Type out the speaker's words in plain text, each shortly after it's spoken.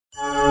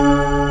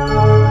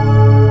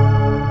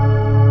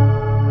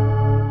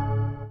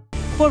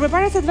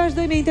përpara se të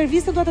vazhdoj me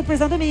intervistën, dua të të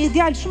prezantoj me një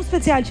djalë shumë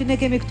special që ne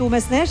kemi këtu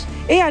mes nesh,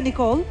 Eja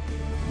Nikoll.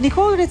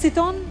 Nikoll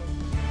reciton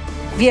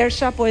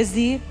vjersha,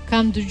 poezi.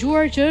 Kam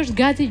dëgjuar që është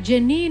gati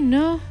gjeni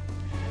në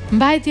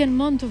mbajtjen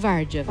mend të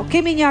vargjeve.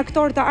 Kemi një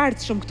aktor të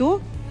artshëm këtu,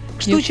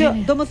 kështu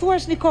që do më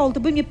thuash Nikoll,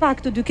 të bëjmë një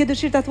pak të dy, ke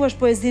dëshirë ta thuash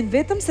poezinë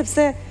vetëm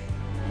sepse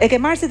e ke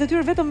marrë si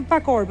detyrë vetëm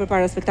pak orë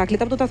përpara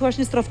spektaklit, apo do ta thuash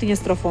një strofë ti një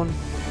strofon?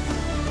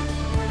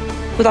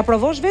 Do ta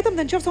provosh vetëm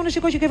dhe nëse unë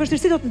shikoj që ke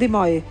vështirësi do të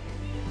ndihmoj.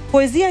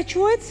 Poezia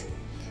quhet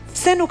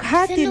Se nuk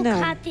hati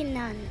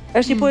nën.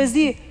 Është një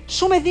poezi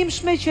shumë e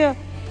dhimbshme që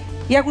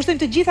ja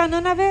kushtojmë të gjitha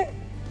nënave.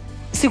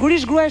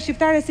 Sigurisht gruaja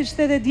shqiptare siç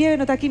the dje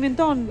në takimin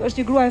ton, është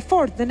një grua e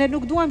fortë dhe ne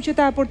nuk duam që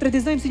ta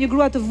portretizojmë si një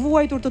grua të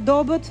vuajtur, të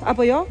dobët,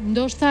 apo jo?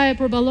 Ndoshta e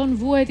përballon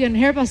vuajtjen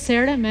her pas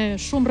here me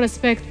shumë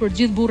respekt për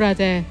gjithë burrat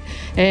e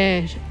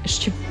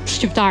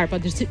shqiptar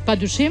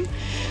padyshim,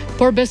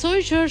 por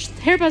besoj që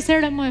është her pas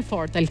here më e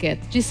fortë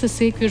Alket.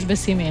 Gjithsesi ky është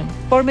besimi im.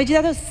 Por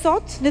megjithatë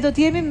sot ne do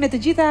të jemi me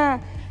të gjitha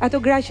ato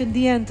gra që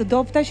ndihen të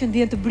dobta, që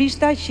ndihen të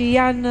brishta, që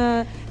janë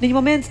në një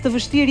moment të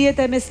vështirë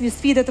jetë mes një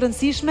sfide të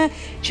rëndësishme,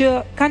 që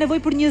ka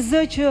nevojë për një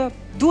zë që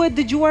duhet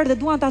dëgjuar dhe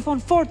duan ta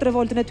thonë fort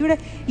revoltën e tyre.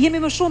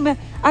 Jemi më shumë me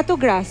ato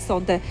gra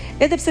sonte.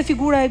 Edhe pse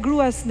figura e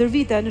gruas ndër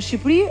vite në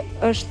Shqipëri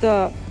është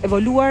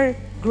evoluar,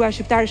 grua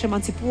shqiptare është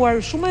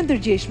emancipuar, shumë e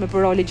ndërgjegjshme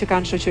për rolin që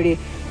kanë në shoqëri.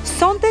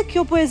 Sonte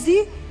kjo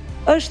poezi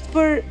është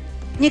për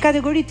një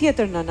kategori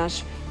tjetër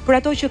nënash, për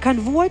ato që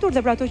kanë vuajtur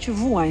dhe për ato që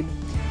vuajnë.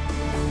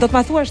 Do të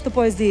ma thuash të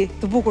poezi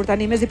të bukur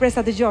tani, mezi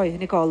presa dëgjoj,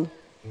 Nikoll.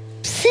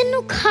 Pse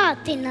nuk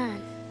hati nën?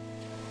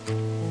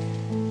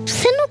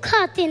 Pse nuk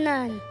hati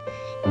nën?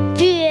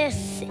 Pyes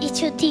i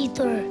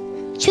çuditur.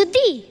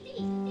 Çudi.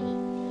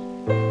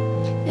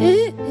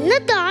 Në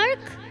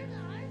dark.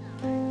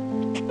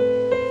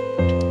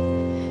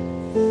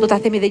 Do ta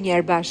themi edhe një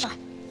herë bashk.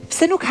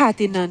 Pse nuk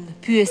hati nën?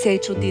 Pyesja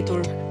i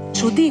çuditur.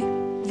 Çudi,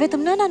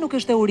 vetëm nëna nuk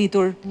është e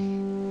uritur.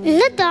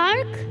 Në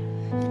dark.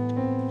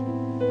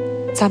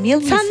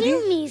 Camil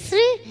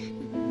Misri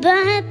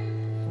bëhet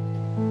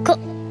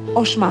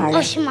Oshmar.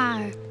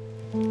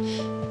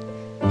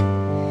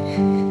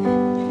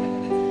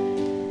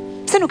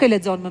 Pse nuk e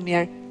lexon më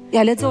mirë?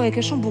 Ja lexoje,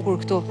 ke shumë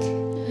bukur këtu.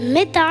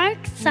 Me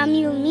dark,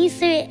 Camil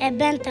Misri e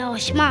bente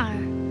Oshmar.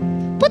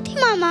 Po ti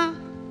mama,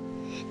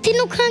 ti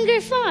nuk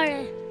hëngër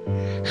fare.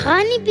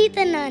 Hani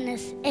bitë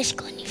nënës, e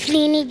shkoni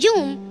flini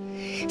gjumë,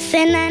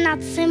 se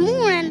nënat se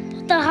muren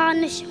po të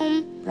hanë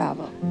shumë.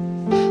 Bravo.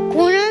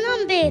 Kur nëna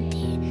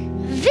mbeti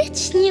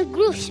veç një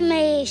grush me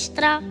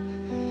eshtra,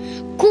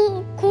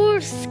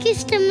 kur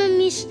s'kishte më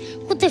mish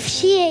ku të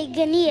fshije i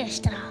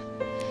gënjeshtra.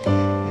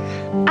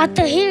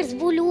 Atëherë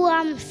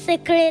zbuluam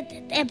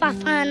sekretet e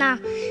pafana,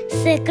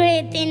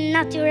 sekretin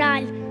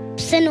natyral,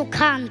 pse nuk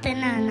hante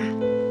nëna.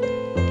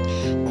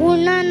 Kur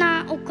nëna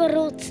u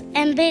kërruc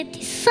e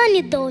mbeti sa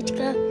një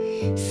doqkë,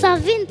 sa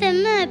vinte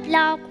më e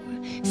plakur,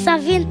 sa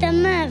vinte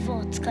më e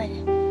vockël.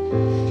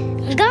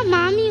 Nga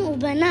mami u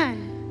bënën,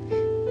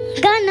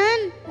 nga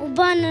nën u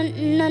banë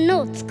në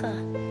nockë,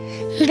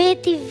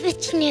 mbeti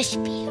veç një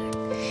shpirt,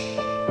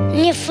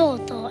 një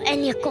foto e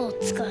një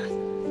kockë.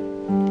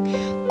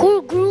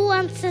 Kur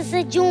gruan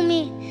se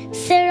gjumi,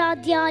 se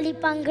radiali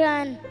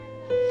pangrën,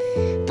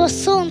 po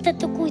sonte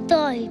të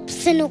kujtoj,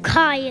 pse nuk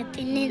haje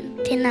ti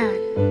nën.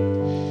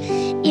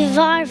 I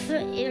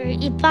varfër,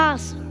 i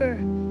pasur,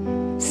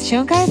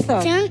 s'qën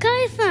ka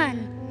e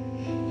thënë,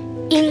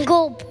 i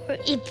ngopur,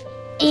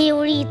 i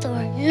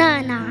uritur,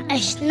 nëna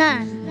është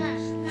nën.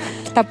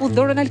 Ta puth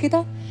dorën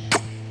Alketa?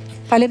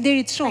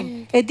 Faleminderit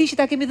shumë. E di që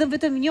ta kemi dhënë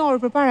vetëm një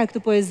orë përpara këtë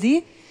poezi,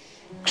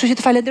 kështu që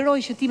të falenderoj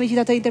që ti me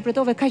gjitha të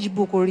interpretove kaq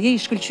bukur, je i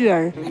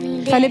shkëlqyer.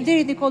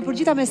 Faleminderit Nikoll për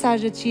gjitha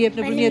mesazhet që jep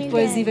nëpërmjet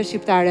poezive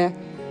shqiptare.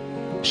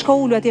 Shko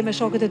ulu atje me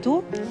shokët e tu.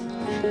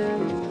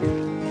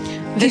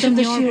 Vetëm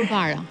një orë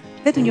përpara.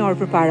 Vetëm një orë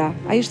përpara.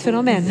 Ai është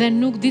fenomen. Dhe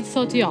nuk di të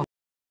thotë jo.